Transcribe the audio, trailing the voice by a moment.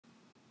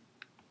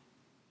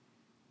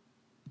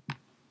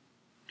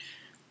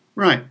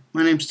Right,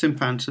 my name's Tim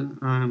Panton.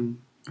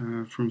 I'm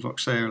from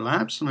Voxeo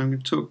Labs, and I'm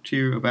going to talk to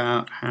you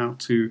about how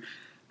to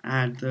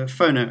add the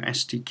Phono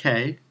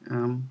SDK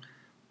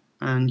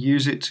and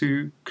use it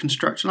to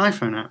construct an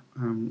iPhone app.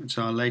 It's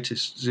our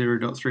latest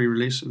 0.3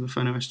 release of the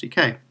Phono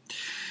SDK.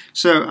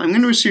 So I'm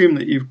going to assume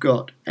that you've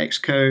got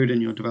Xcode and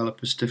your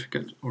developer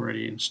certificate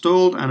already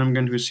installed, and I'm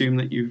going to assume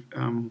that you've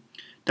downloaded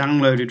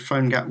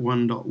PhoneGap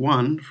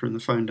 1.1 from the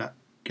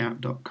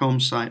PhoneGap.com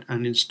site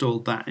and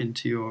installed that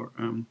into your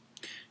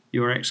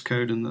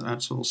Xcode and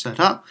that's all set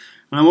up.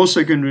 And I'm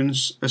also going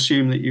to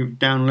assume that you've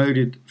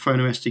downloaded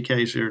Phono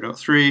SDK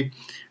 0.3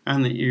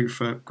 and that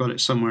you've got it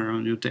somewhere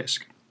on your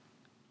disk.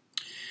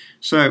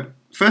 So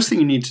first thing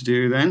you need to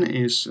do then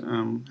is,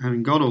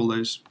 having got all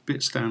those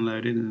bits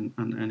downloaded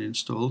and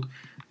installed,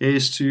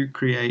 is to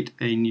create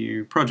a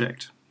new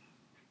project.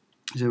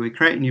 So we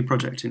create a new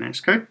project in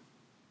Xcode.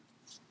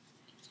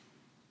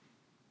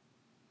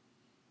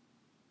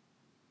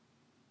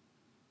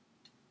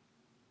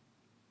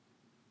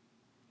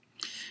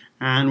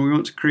 And we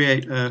want to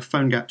create a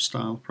PhoneGap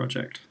style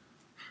project.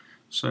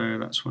 So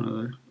that's one of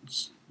the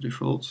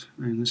defaults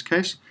in this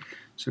case.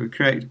 So we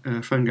create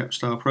a PhoneGap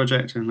style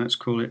project, and let's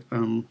call it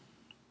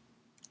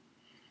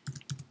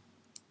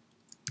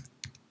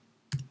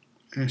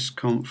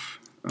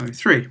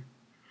sconf03,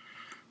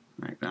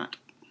 like that.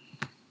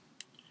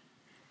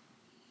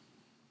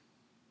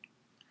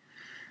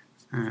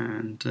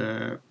 And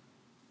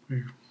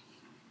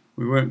we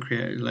won't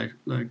create a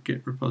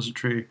Git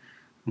repository,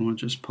 and we'll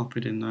just pop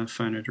it in the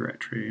Phono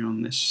directory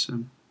on this.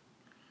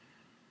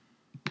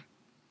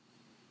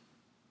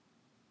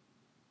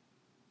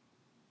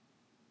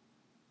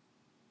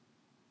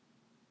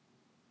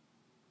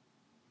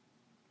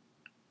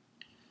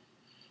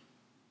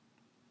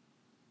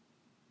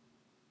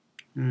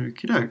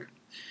 Okie doke.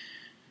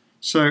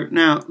 So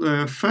now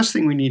the first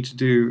thing we need to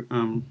do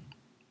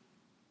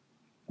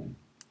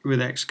with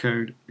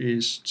Xcode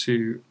is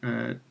to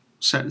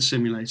set the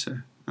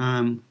simulator.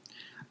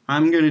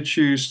 I'm going to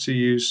choose to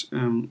use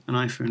an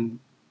iPhone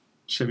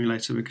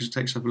simulator because it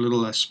takes up a little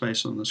less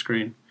space on the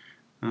screen.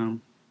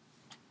 And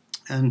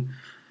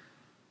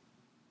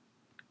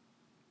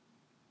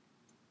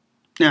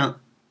now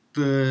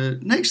the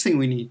next thing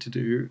we need to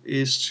do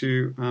is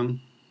to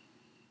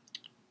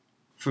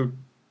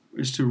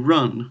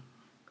run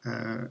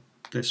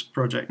this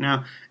project.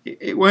 Now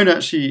it won't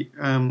actually,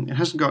 it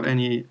hasn't got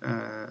any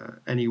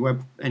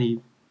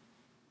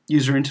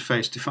user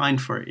interface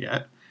defined for it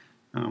yet.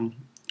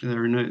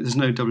 There's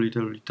no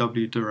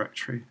www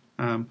directory,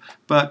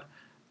 but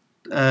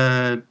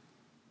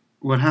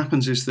what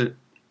happens is that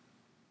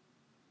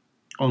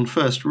on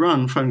first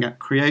run, PhoneGap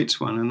creates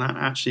one, and that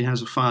actually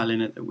has a file in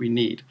it that we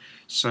need.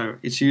 So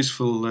it's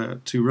useful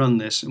to run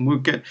this,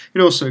 and it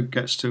also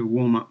gets to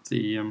warm up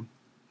the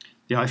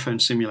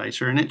iPhone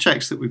simulator, and it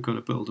checks that we've got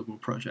a buildable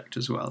project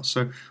as well.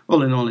 So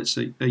all in all, it's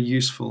a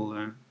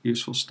useful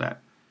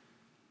step.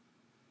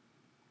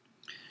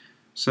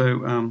 So,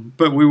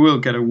 but we will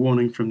get a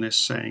warning from this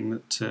saying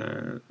that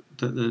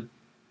the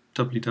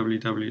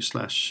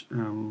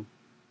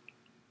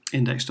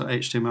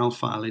www/index.html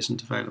file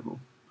isn't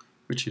available,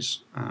 which is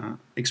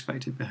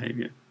expected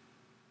behavior.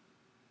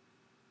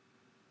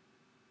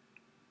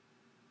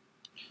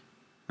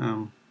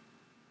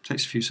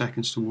 Takes a few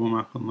seconds to warm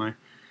up on my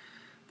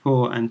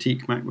poor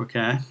antique MacBook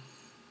Air.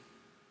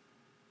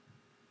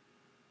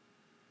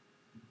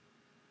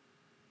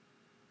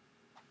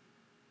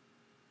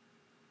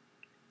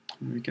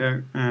 There we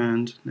go,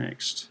 and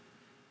next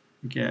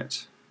we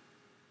get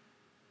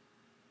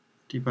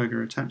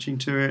debugger attaching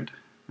to it,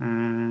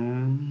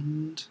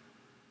 and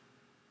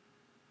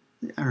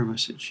the error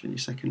message any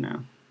second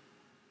now.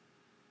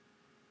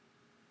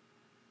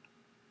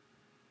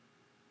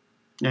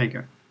 There you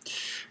go.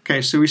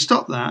 Okay, so we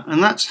stop that,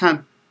 and that's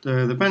had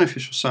the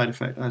beneficial side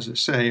effect, as I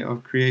say,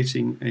 of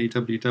creating a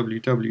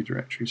www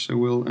directory. So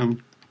we'll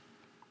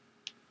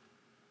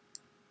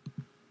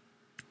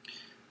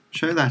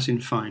show that in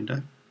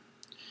Finder.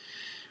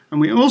 And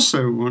we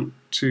also want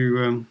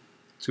to,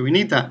 so we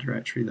need that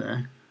directory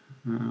there,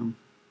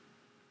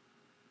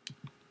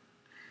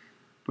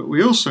 but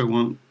we also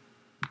want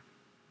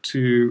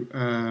to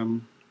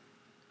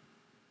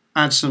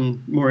add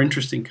some more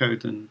interesting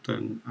code than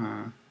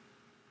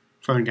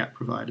PhoneGap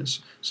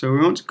providers. So we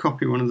want to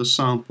copy one of the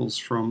samples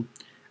from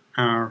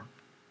our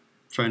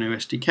Phono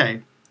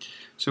SDK.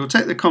 So we'll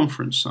take the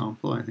conference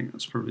sample. I think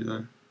that's probably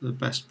the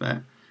best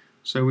bet.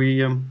 So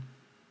we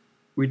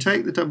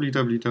take the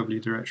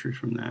www directory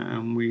from there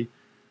and we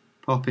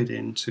pop it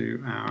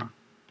into our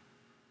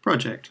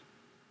project.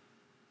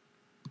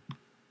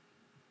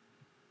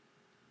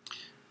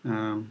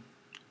 And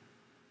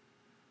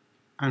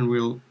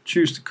we'll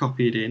choose to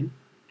copy it in.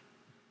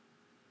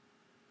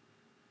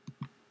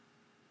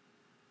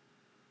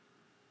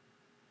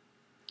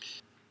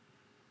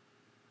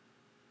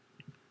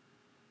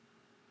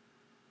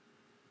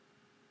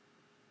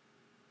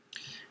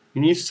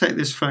 You need to take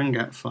this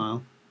PhoneGap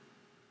file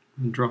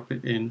and drop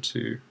it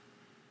into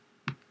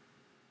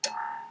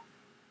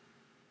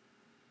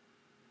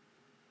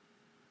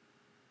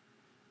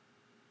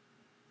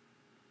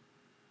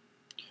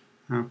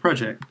our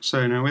project.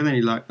 So now with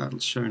any luck,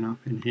 that's showing up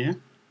in here.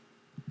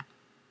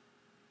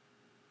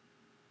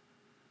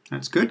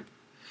 That's good.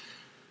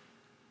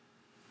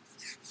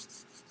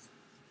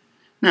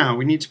 Now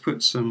we need to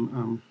put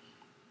some,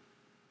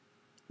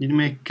 need to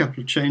make a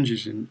couple of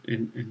changes in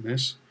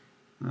this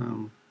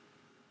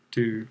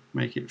to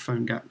make it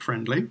PhoneGap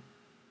friendly.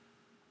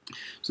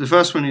 So the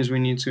first one is we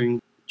need to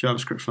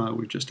JavaScript file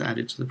we've just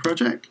added to the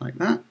project, like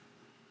that.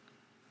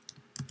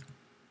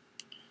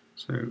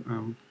 So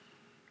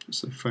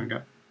it's the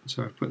PhoneGap.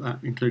 So I've put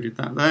that, included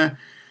that there,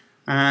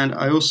 and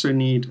I also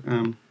need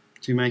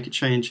to make a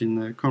change in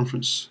the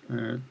conference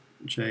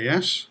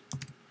JS.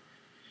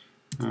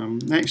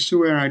 Next to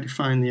where I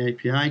define the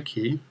API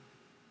key,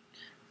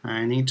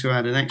 I need to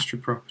add an extra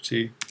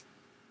property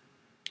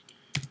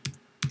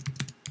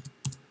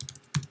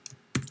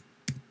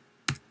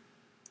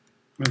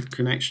with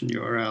connection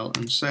URL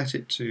and set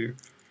it to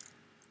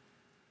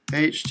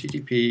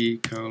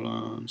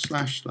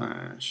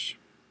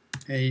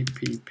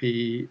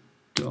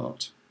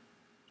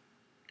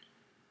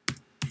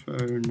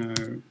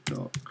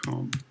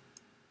http://app.phono.com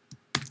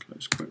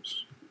close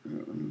quotes.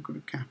 I've got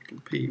a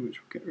capital P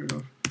which we'll get rid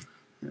of.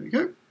 There we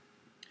go.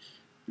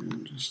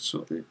 And just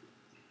sort the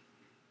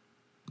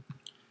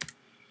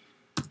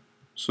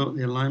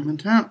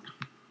alignment out.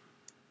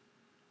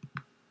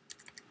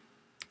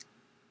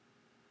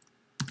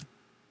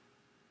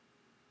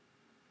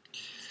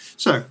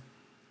 So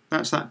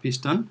that's that piece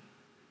done.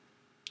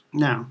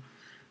 Now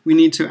we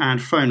need to add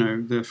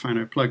Phono, the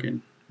Phono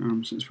plugin.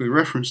 Since we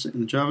referenced it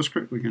in the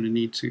JavaScript, we're going to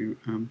need to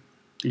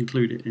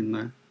include it in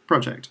the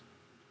project.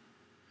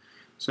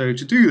 So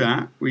to do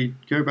that, we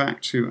go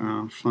back to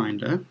our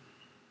Finder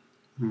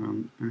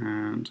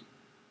and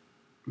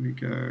we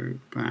go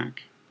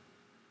back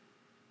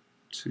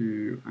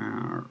to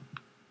our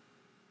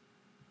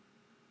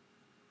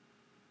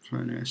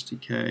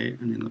PhonoSDK,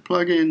 and in the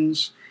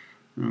plugins,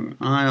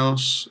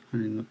 iOS,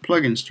 and in the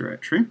plugins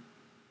directory,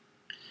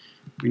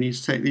 we need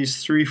to take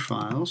these three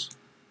files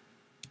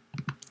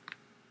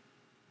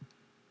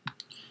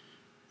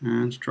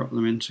and drop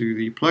them into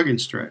the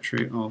plugins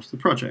directory of the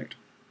project.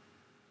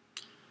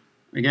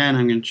 Again,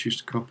 I'm going to choose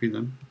to copy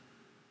them.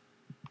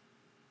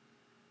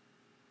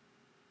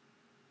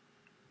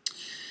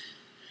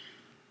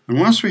 And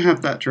once we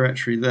have that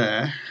directory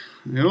there,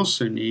 I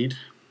also need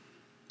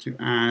to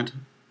add,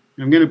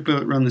 I'm going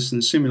to run this in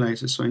the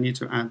simulator, so I need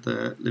to add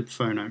the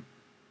libphono.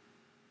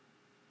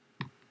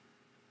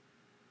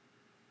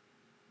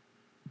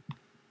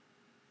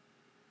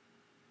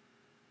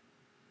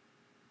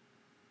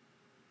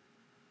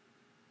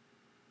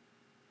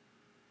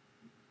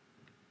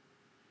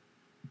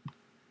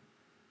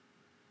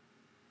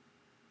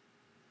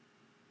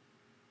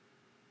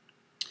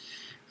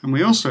 And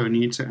we also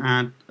need to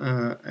add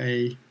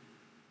an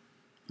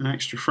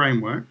extra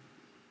framework,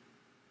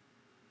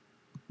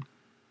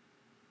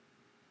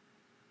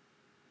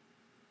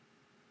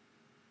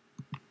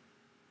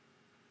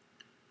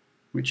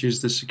 which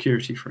is the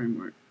security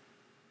framework.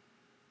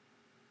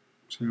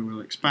 So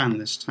we'll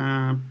expand this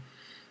tab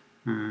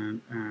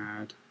and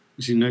add,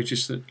 as you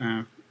notice that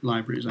our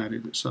library has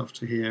added itself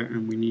to here,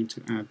 and we need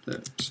to add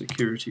the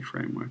security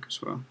framework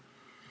as well.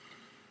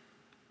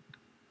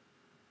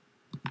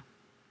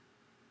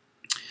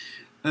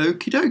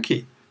 Okie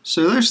dokie.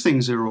 So those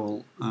things are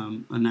all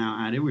are now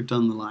added. We've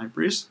done the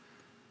libraries.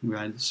 We've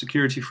added the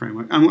security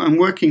framework. I'm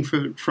working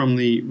from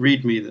the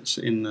README that's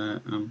in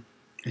the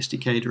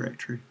SDK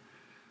directory.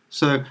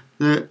 So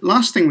the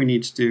last thing we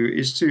need to do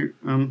is to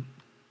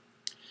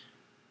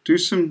do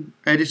some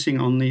editing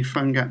on the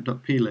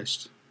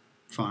PhoneGap.plist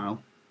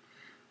file.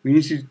 We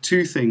need to do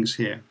two things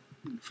here.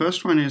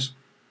 First one is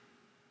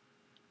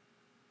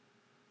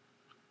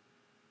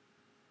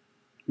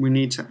we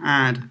need to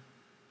add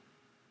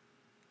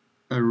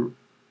an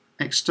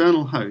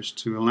external host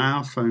to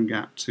allow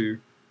PhoneGap to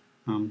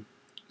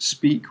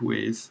speak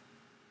with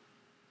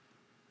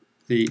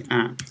the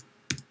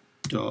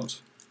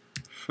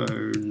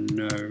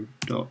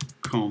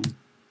app.phono.com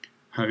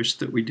host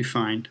that we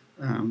defined,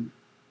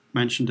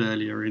 mentioned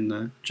earlier in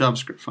the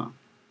JavaScript file.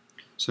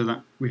 So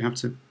that we have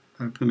to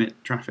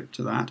permit traffic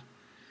to that.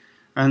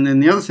 And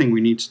then the other thing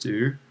we need to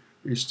do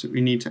is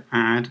we need to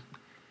add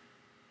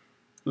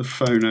the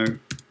Phono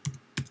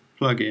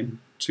plugin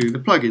to the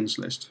plugins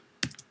list.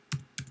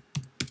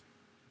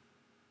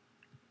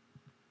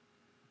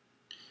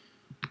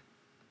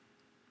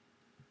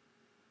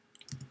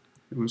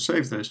 We'll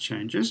save those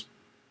changes.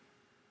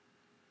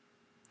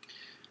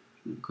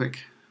 A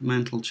quick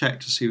mental check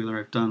to see whether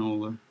I've done all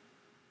the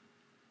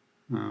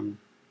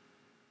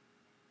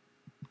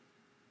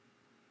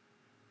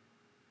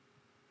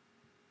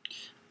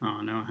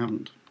oh no, I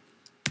haven't.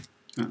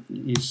 That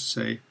needs to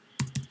say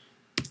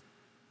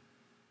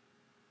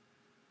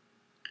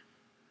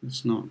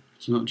it's not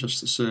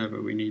just the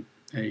server, we need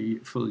a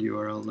full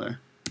URL there.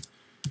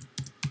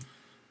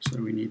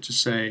 So we need to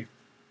say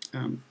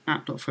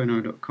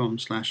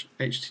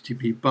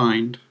app.phono.com/http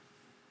bind,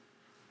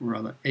 or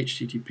rather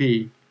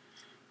http://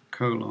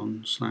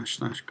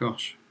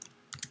 gosh,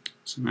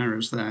 some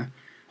errors there.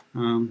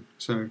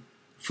 So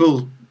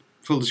full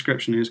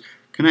description is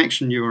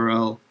connection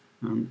URL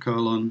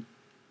colon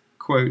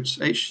quotes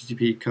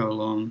http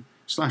colon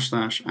 /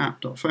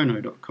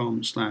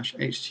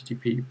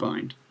 app.phono.com/http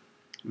bind.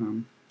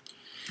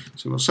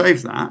 So we'll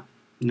save that.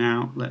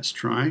 Now let's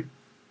try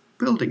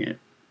building it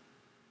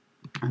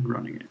and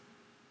running it.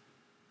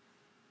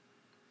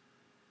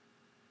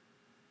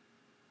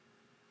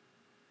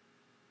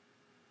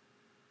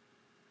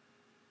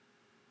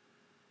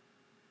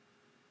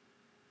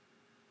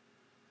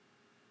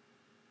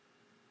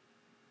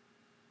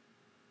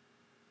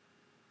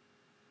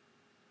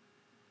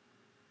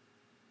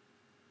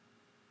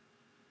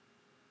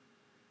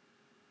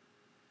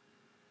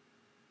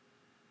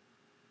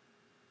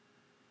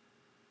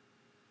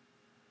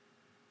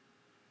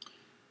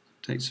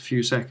 Takes a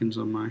few seconds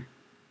on my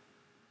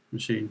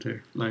machine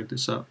to load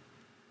this up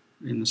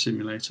in the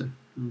simulator.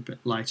 I'm a bit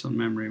light on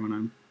memory when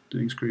I'm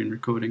doing screen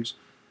recordings.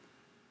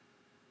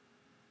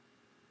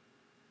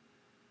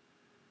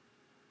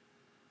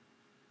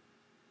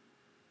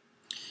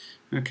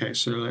 Okay,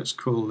 so let's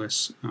call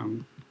this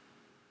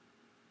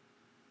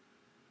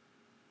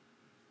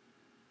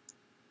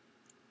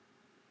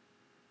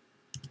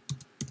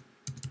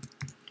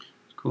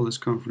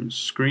conference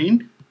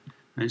screen,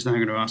 and it's now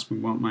going to ask me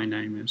what my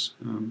name is.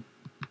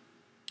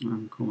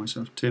 I'll call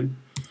myself Tim,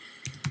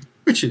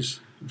 which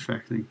is a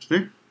fair thing to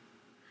do.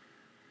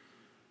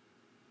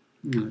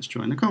 Now let's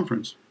join the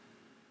conference.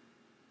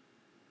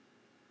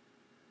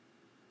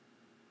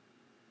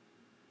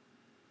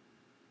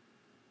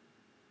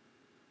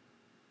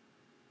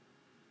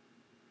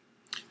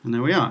 And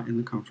there we are in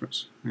the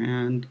conference,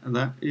 and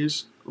that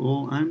is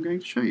all I'm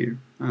going to show you.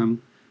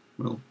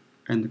 We'll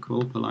end the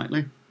call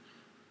politely,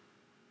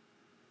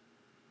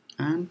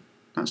 and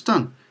that's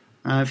done.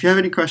 If you have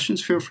any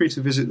questions, feel free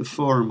to visit the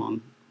forum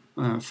on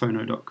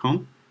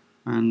phono.com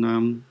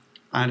and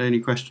add any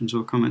questions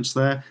or comments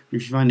there.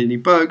 If you find any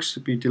bugs,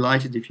 I'd be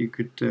delighted if you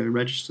could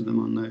register them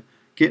on the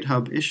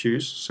GitHub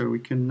issues so we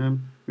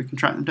can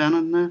track them down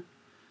and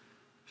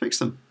fix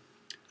them.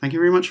 Thank you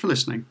very much for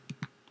listening.